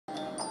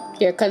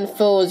You're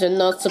confused. You're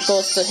not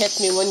supposed to hit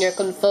me when you're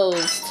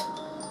confused.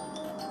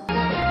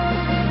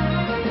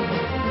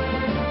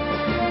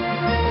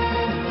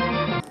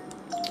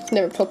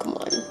 Never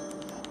Pokemon.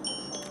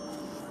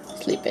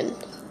 Sleeping.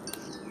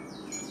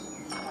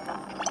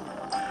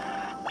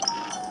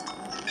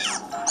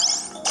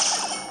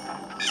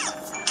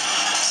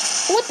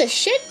 What the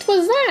shit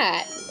was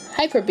that?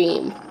 Hyper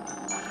Beam.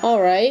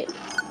 Alright.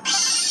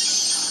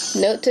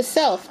 Note to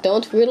self,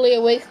 don't really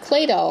awake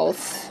clay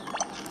dolls.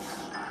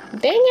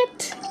 Dang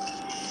it!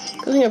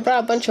 Good thing I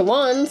brought a bunch of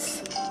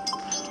wands.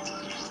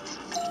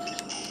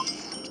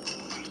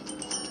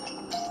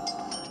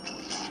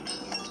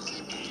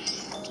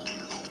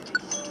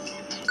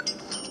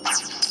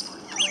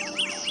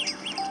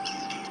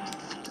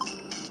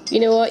 You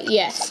know what?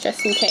 Yes,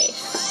 just in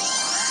case.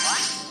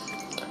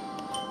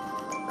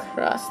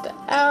 Cross that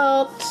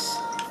out.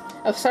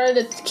 I've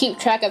started to keep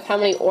track of how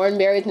many orange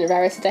berries and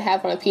viruses I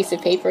have on a piece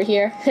of paper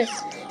here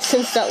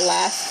since that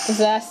last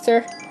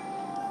disaster.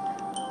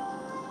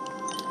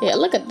 Yeah,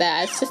 look at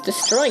that. It's just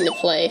destroying the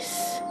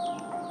place.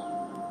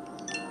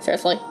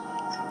 Seriously.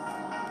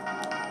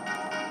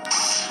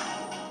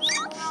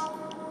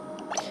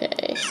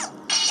 Okay.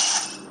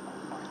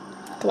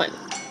 Come on.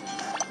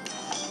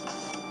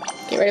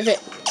 Get rid of it.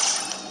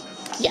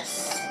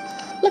 Yes.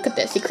 Look at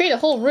this. You create a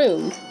whole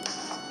room.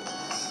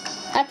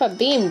 Hyper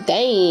Beam,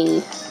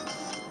 dang.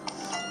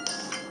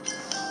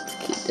 Let's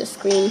keep the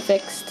screen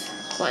fixed.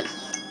 Come on.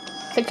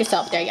 Fix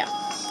yourself. There you go.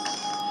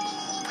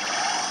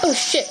 Oh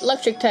shit,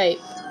 electric type.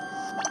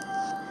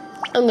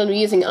 I'm gonna be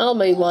using all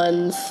my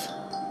wands.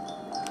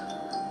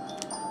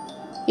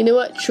 You know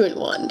what? Truant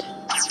wand.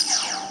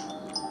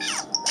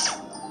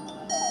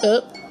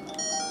 Oh.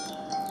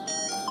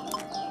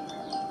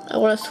 I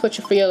wanna switch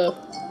it for yellow.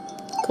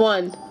 Come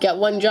on, got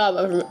one job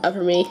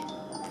over me.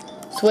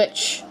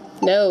 Switch.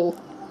 No.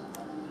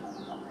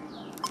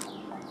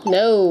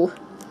 No.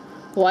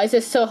 Why is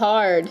this so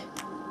hard?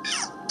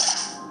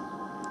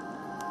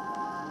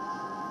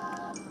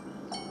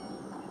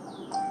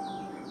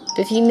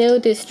 Does he know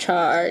this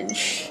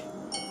charge?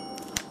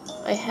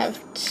 I have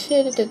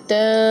to.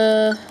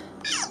 There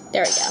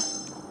we go.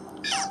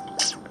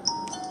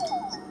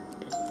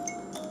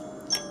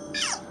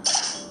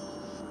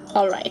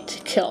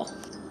 Alright, kill.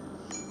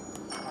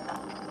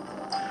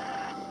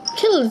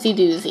 Kill the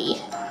doozy.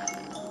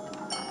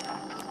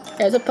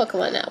 There's a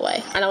Pokemon that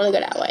way. I don't want to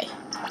go that way.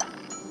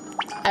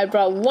 I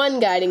brought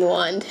one guiding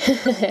wand.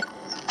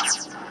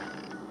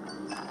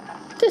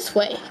 This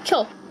way.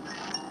 Kill.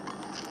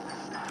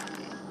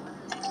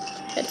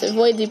 Let's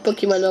avoid the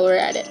Pokemon while we're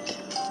at it.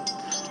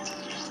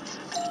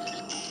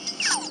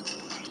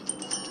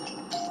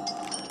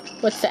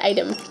 What's the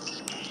item?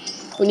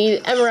 We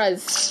need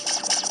emeralds.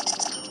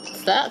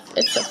 What's that?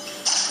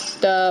 It's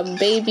the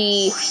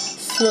baby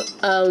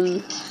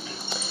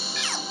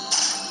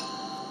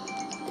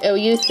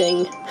OU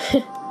thing.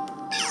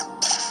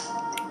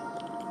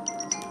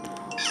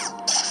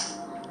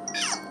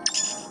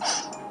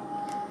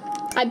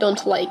 I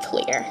don't like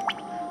clear.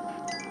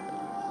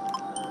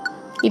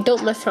 You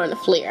don't mess around with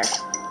Fleer.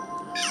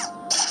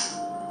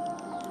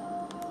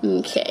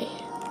 Okay.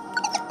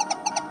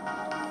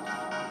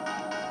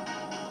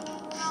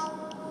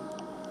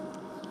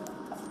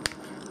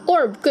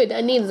 Orb, good,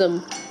 I need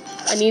them.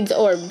 I need the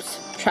orbs.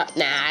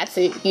 Nah, it's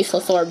a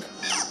useless orb.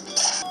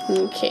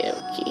 Okay,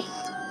 okay.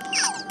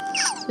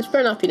 This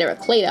better not be never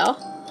clay doll.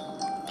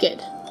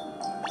 Good.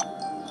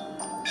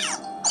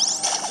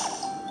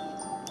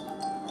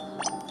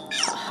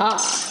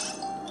 Aha.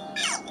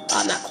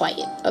 Oh, not quite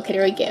yet. Okay,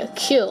 there we go.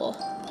 Kill.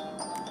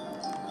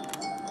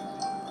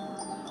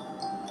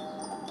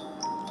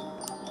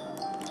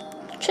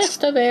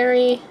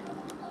 Chesterberry.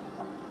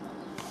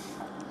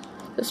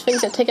 Those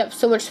things that take up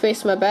so much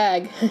space in my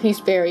bag.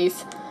 These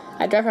berries.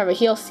 I'd rather have a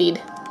heal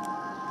seed.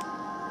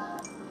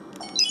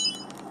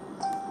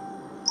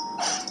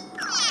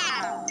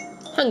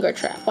 Hunger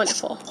trap.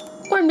 Wonderful.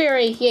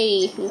 Cornberry.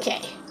 Yay.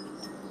 Okay.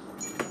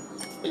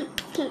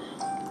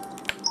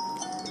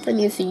 I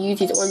need to use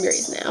these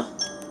orangeberries now.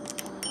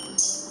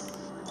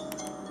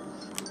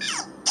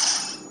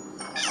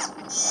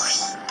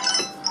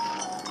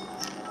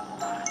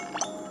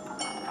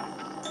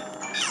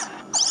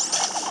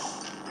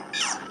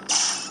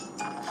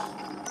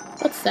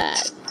 What's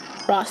that?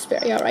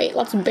 Raspberry, alright.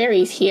 Lots of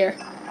berries here.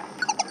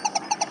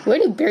 Where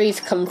do berries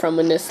come from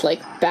in this,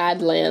 like,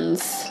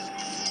 Badlands?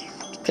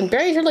 Can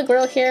berries really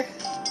grow here?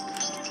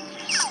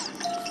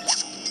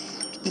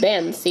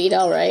 Band seed,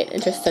 alright.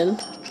 Interesting.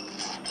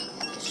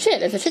 Shit,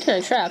 there's a shit ton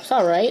of traps.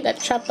 Alright, that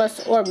trap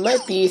bust orb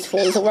might be useful.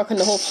 Does it work on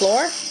the whole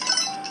floor?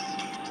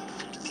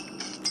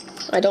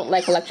 I don't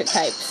like electric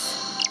types.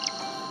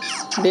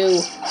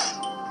 Boo.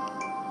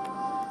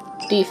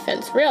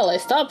 Defense. Really?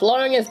 Stop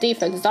lowering his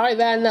defense. It's already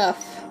bad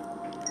enough.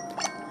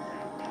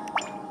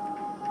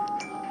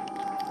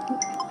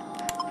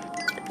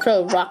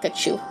 Throw a rock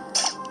at you.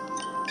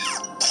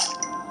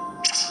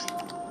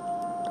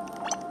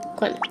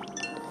 Come on.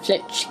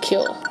 Flinch.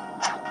 Kill.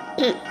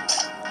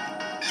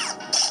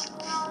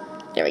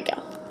 There we go.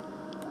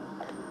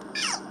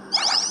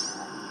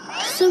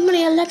 so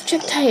many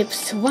electric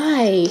types.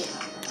 Why?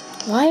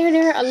 Why are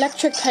there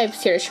electric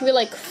types here? There should be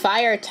like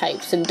fire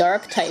types and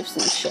dark types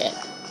and shit.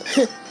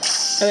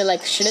 I mean,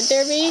 like, shouldn't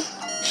there be?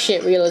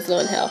 Shit, Rio is low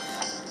in health.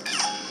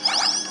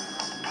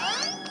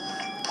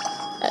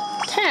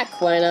 Attack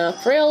went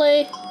up,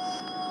 really?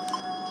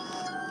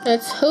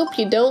 Let's hope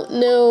you don't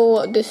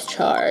know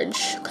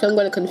discharge, because I'm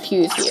going to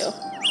confuse you.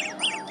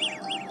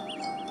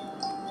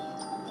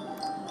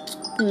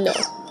 No.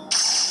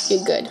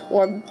 You're good.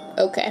 Or,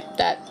 okay,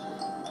 that.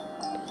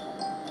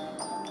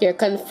 You're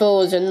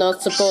confused. You're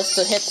not supposed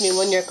to hit me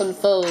when you're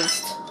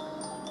confused.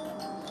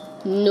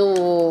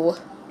 No.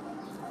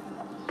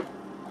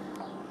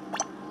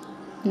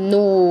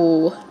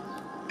 No.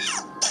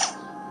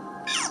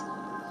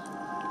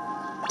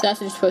 That's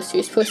what you're supposed to do.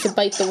 You're supposed to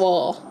bite the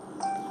wall.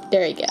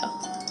 There you go.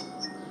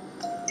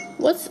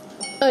 What's...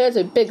 Oh, there's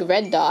a big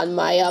red dot on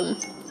my,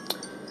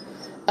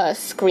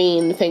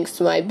 screen, thanks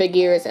to my big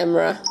ears,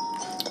 Emra.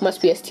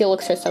 Must be a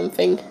Steelix or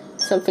something.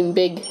 Something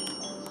big.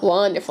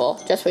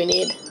 Wonderful. Just what we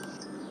need.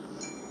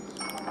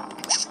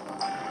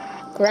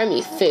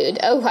 Grimy food.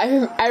 Oh,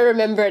 I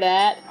remember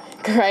that.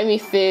 Grimy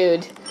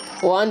food.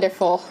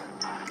 Wonderful.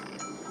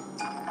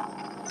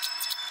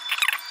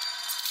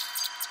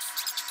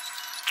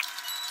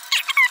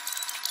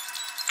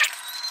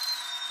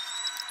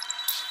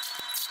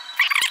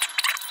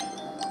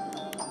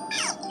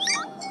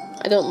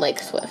 I don't like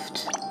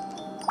Swift.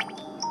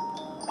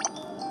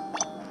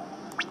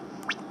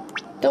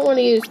 Don't want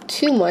to use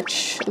too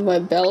much of my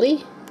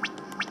belly.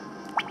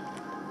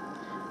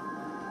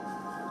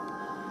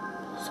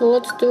 So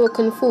let's do a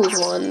confuse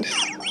one.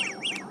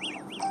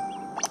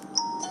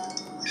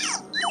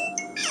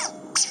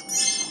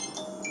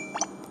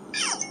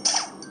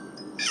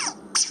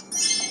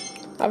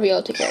 I'll be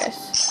able to take care of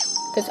this.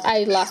 Because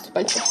I lost a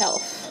bunch of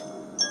health.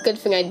 Good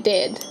thing I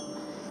did.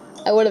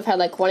 I would have had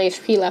like 1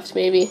 HP left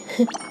maybe.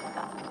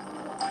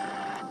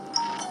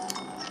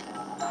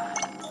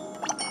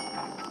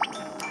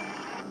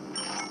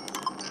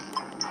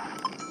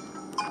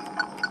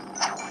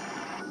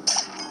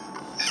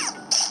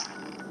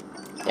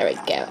 There we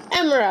go.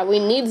 Emerald, we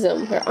need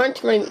them. There aren't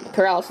too many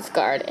paralysis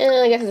guard.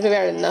 I guess it's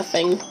better than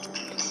nothing.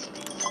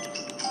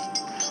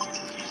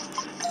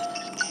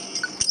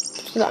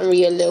 It's not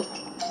Ryulu.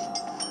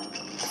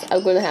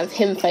 I'm gonna have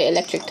him fight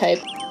electric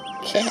type.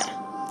 Yeah.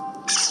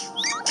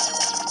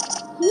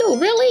 No,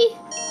 really?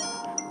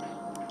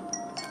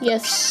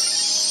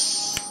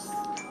 Yes.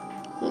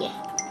 Yeah.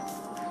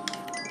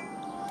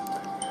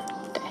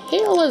 What the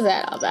hell was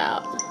that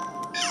about?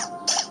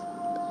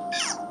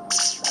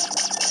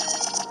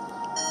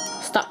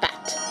 Stop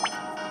that.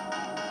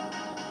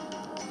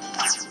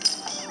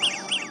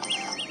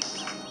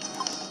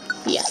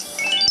 Yes.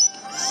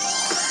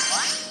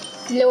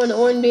 Low on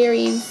orange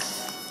berries.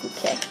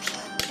 Okay.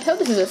 I hope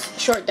this is a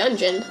short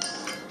dungeon,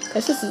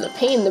 because this is a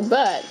pain in the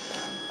butt.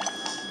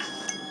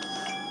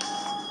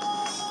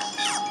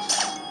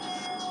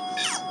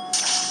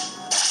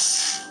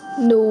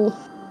 No.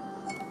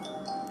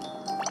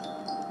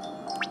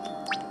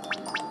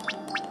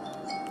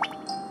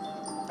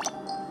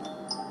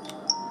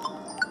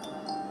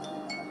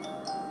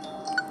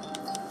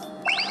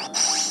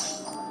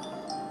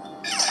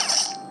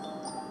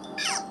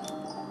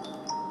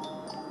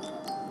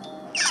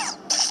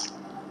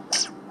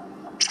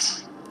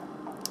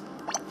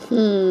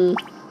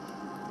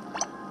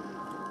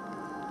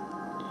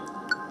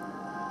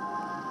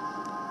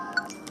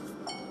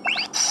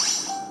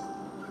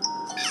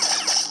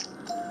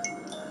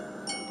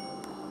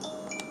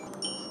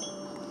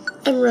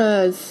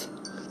 Emra's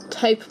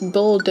type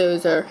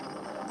bulldozer.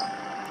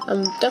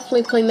 I'm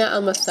definitely playing that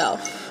on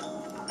myself.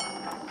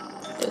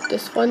 Get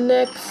this one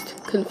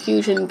next.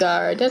 Confusion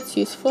guard. That's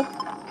useful.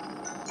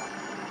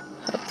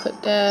 I'll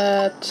put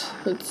that.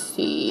 Let's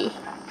see.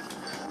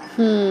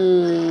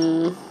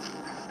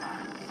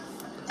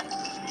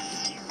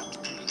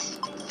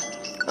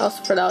 I'll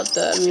spread out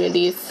the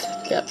immunities.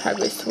 Get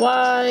Progress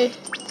Y.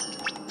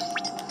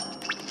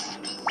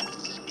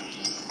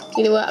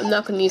 You know what? I'm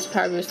not going to use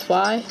Progress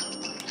Y.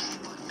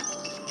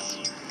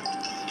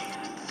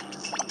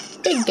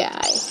 Big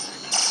guy.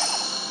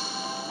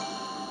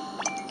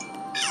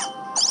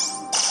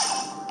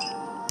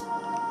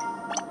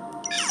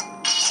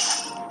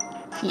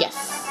 Yes.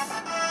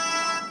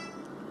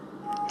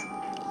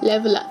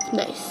 Level up.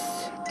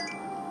 Nice.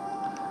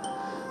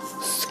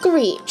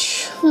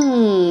 Screech.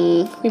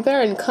 Be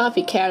better than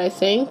Copycat, I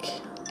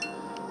think.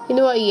 You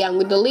know what? Yeah, I'm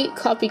going to delete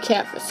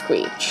Copycat for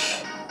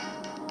Screech.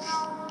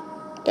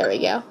 There we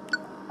go.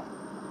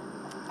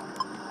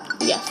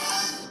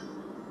 Yes.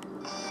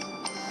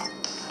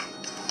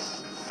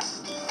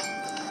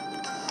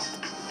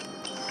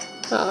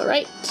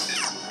 Alright.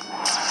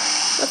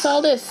 What's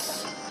all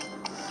this?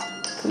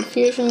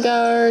 Confusion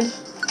guard.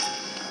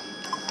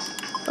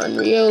 On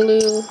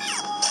Riolu.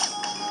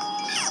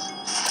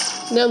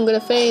 Now I'm gonna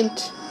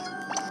faint.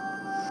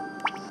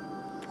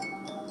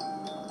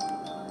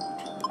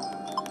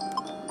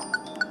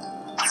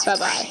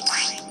 Bye-bye.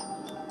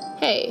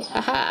 Hey,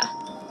 haha.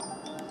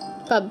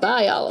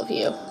 Bye-bye, all of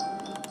you.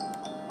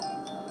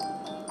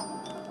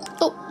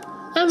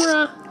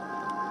 camera.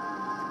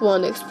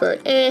 1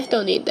 expert.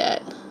 Don't need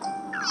that.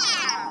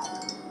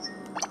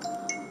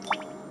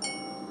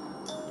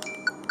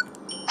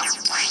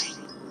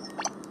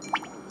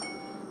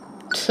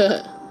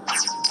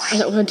 I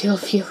don't want to deal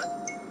with you.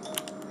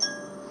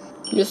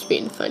 I'm just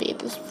being funny at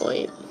this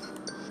point.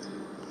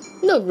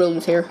 No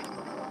rooms here.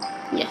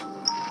 Yeah.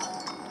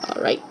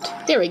 Alright,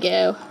 there we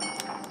go.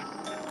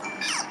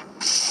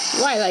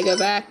 Why did I go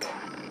back?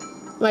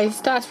 My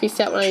stats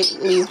reset when I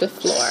leave the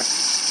floor.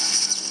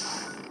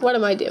 What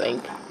am I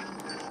doing?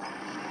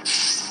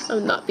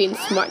 I'm not being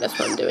smart, that's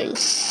what I'm doing.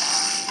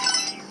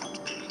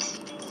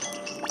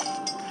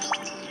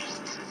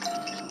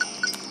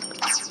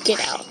 Get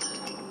out.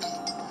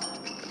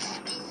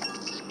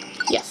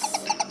 Yes.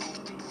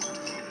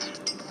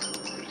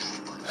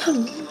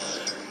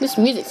 This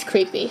music's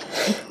creepy.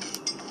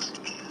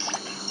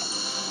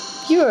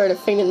 You are the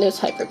thing that knows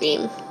Hyper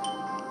Beam.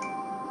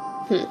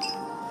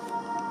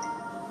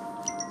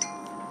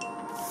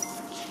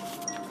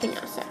 Hang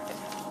on a sec.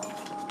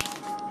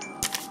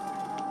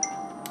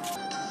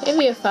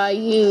 Maybe if I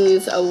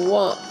use a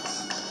wand.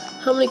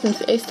 How many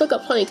I still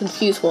got plenty of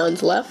confused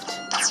ones left.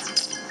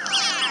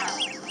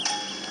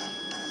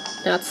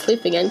 Not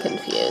sleeping and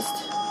confused.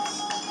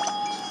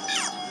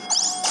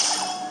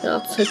 Now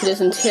let's hope it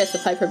doesn't hit us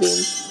with Hyper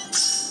Beam.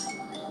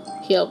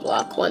 Heal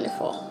block,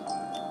 wonderful.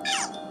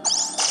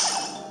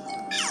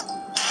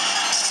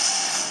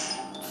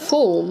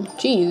 Boom,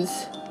 jeez.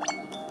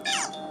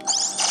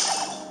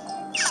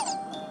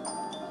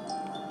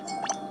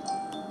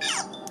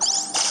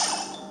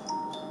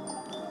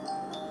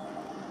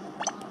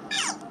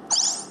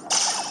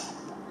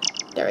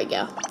 There we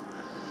go.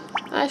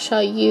 I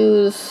shall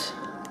use...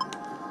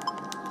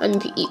 I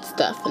need to eat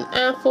stuff. An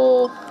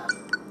apple.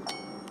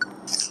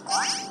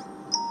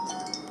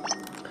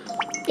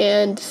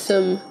 And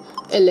some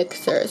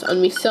elixirs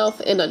on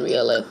myself and on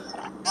Riolu.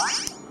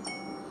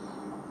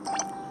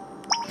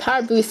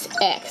 Power Boost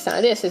X.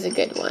 Now this is a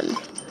good one.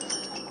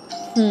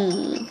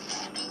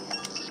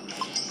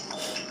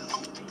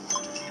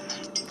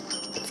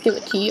 Let's give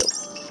it to you.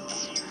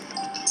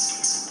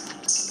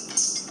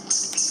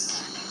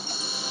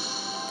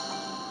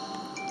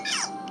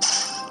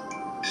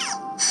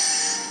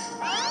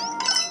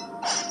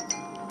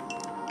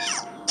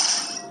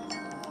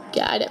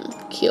 Got him.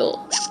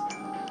 Kill.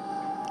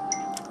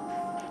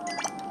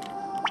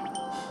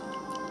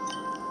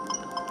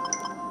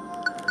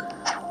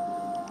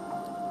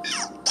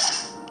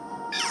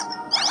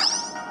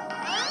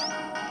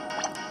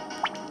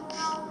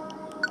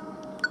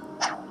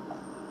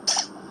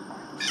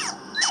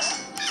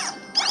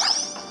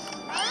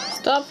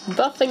 Stop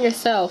buffing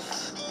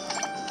yourself.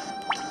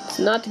 It's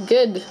not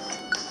good.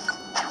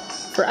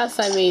 For us,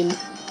 I mean.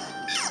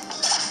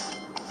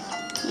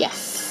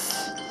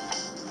 Yes.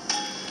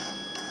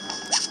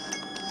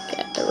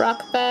 Get the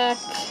rock back.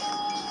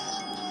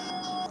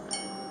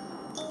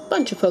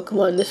 Bunch of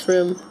Pokemon in this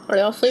room. Are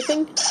they all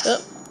sleeping?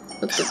 Oh,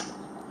 that's good.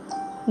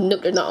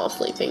 Nope, they're not all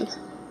sleeping.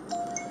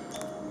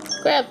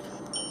 Grab.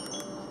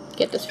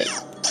 Get this thing.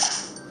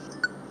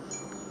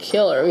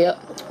 Killer.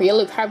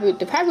 Riolu Power Boost.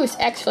 The Power Boost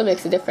actually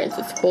makes a difference.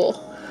 It's cool.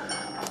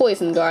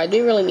 Poison Guard.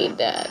 We really need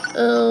that.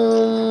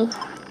 No,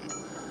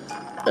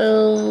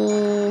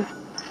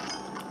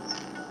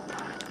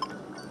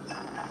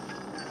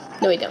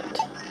 we don't.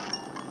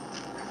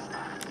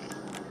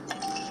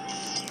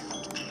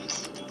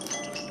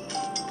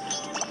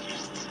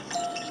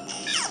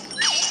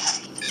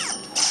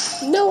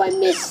 No, I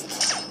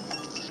missed.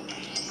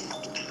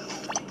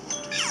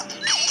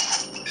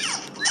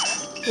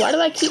 Why do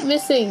I keep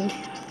missing?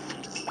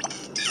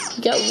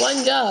 You got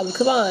one job.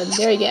 Come on.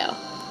 There you go.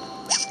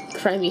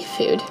 Crimey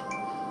food.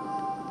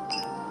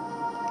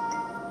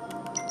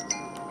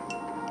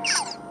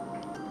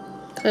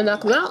 Can I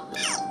knock him out?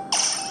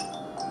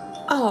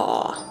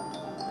 Aww.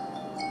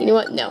 You know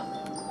what? No.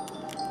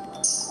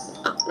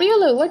 Oh,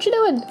 Riolu, what you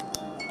doing?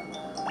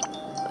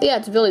 Yeah,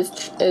 it's Billy's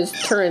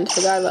turn.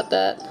 Forgot about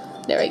that.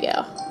 There we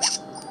go.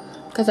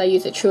 Because I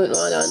used a truant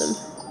wand on him.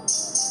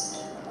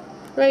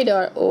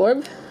 Radar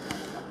orb.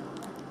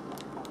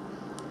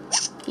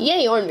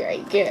 Yay, very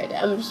good.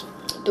 I'm just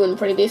doing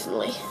pretty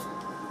decently.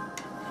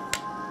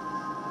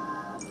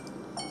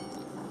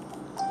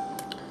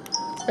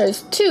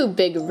 There's 2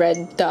 big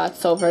red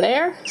dots over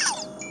there.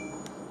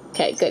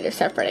 Okay, good, they're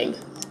separating.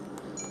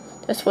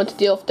 Just want to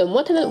deal with them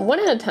one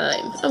at a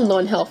time. I'm low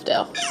on health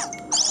though.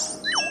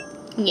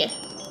 Yeah.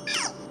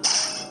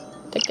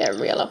 Take care of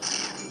Riolu.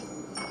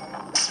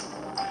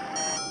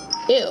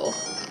 Ew,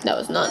 that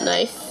was not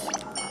nice.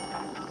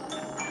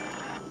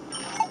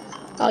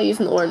 I'll use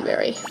an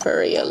Oranberry for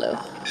Riolu.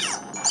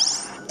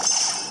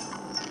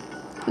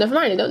 Never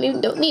mind, I don't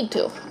need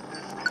to.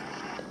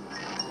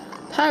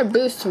 Power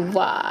Boost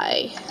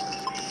Y.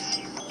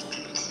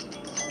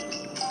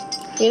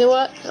 You know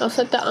what? I'll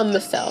set that on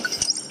myself.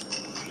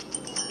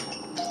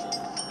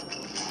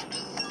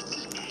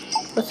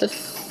 Let's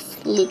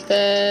just loop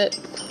it.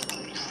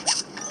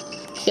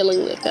 Healing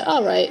loop it.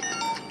 Alright.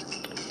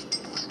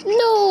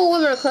 No,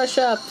 I'm gonna crush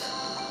up.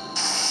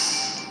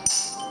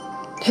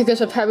 Here goes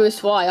my power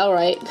boost Y,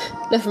 alright.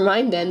 Never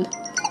mind then.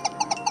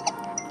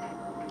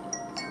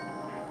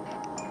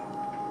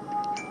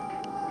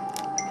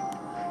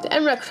 The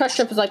Emerald Crush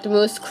Trap is like the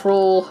most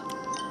cruel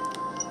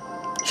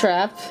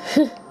trap.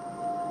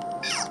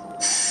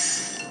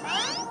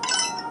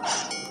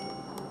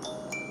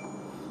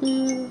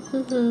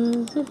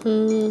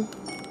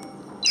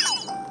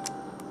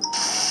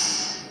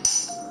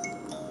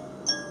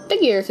 The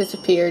gears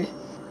disappeared.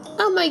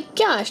 Oh my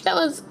gosh, that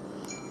was...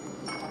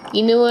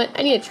 You know what?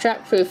 I need a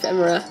trap-proof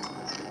Emerald.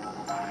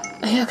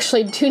 I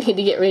actually do need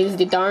to get rid of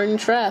the darn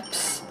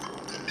traps.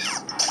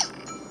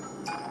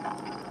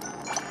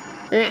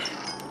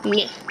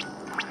 These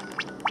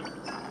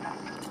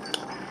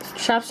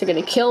traps are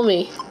gonna kill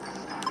me.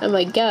 Oh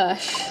my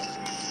gosh.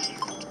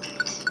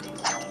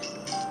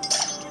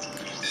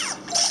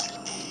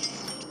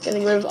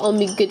 Getting rid of all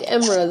my good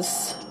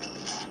emeralds.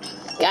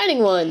 Guiding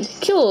one!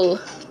 Cool!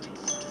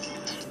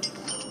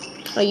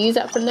 I'll use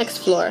that for the next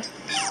floor.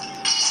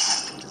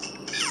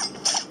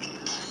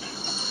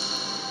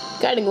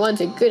 Guiding ones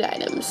are good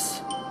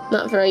items.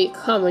 Not very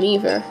common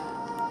either.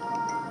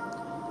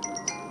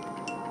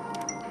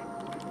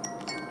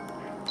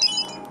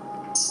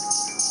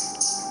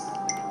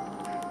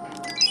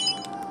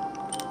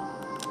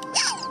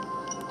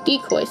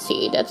 Decoy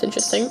seed, that's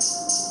interesting.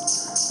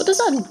 What does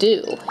that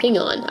do? Hang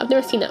on, I've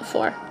never seen that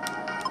before.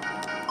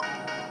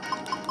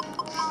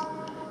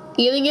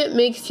 Eating it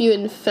makes you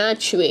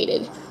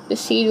infatuated. The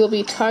seed will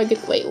be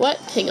target. Wait, what?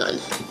 Hang on.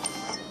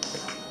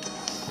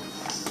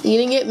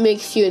 Eating it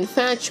makes you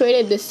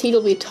infatuated. The seed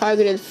will be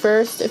targeted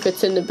first if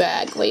it's in the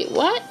bag. Wait,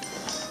 what?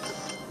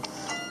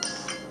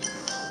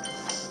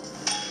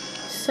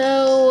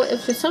 So,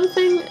 if there's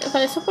something, if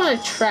I step on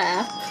a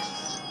trap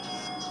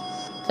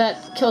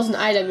that kills an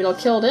item, it'll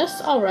kill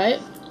this? Alright.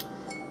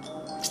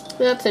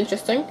 That's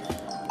interesting.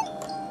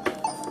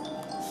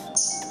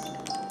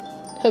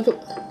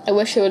 I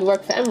wish it would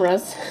work for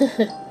emeralds.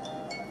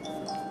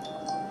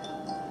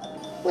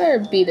 Where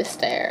be the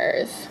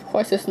stairs? Of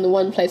course, this is the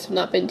one place I've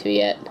not been to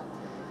yet.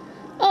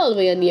 All the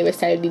way on the other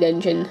side of the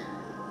dungeon.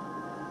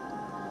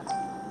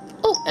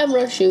 Oh,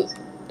 emerald shoot.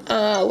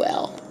 Ah,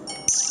 well.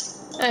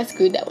 I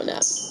screwed that one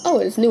up. Oh,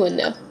 there's a new one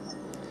now.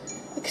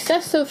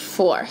 Excessive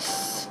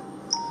force.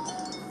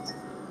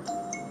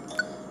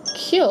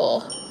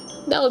 Cool.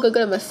 That'll go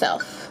good on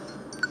myself.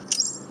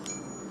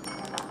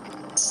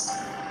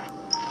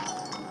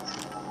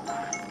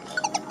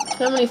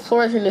 How many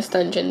floors are in this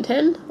dungeon?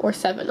 10 or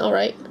 7?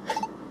 Alright.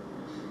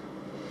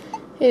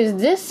 Is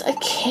this a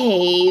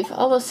cave?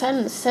 All of a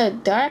sudden it's so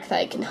dark that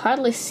I can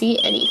hardly see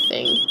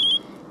anything.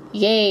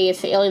 Yay,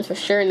 it's the aliens for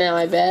sure now,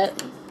 I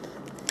bet.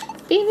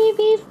 Beep beep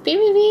beep, beep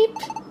beep beep.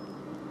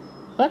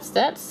 What's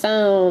that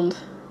sound?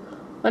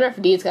 Wonder if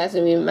these guys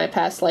are in my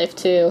past life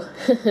too.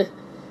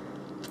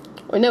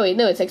 Or no, wait,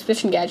 no, it's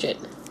Expedition Gadget.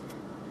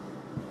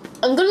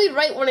 I'm gonna be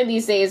right one of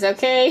these days,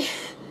 okay?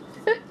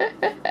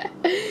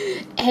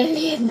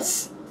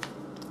 Aliens.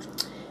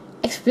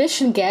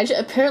 Expedition Gadget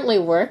apparently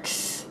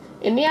works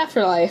in the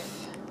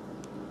afterlife.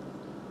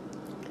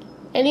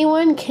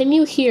 Anyone, can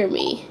you hear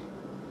me?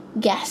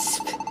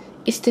 Gasp.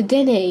 It's the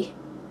Dene.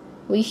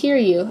 We hear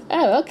you.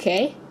 Oh,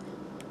 okay.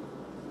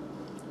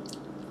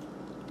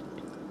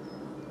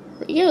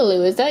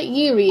 Ryulu, is that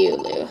you,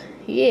 Ryulu?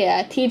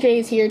 Yeah,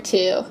 TJ's here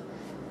too.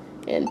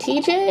 And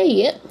TJ,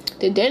 yep.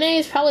 The Dene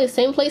is probably the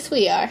same place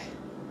we are.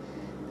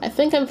 I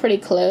think I'm pretty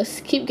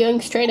close. Keep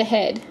going straight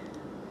ahead.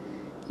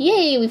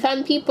 Yay, we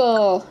found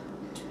people!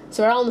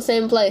 So we're all in the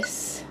same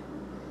place.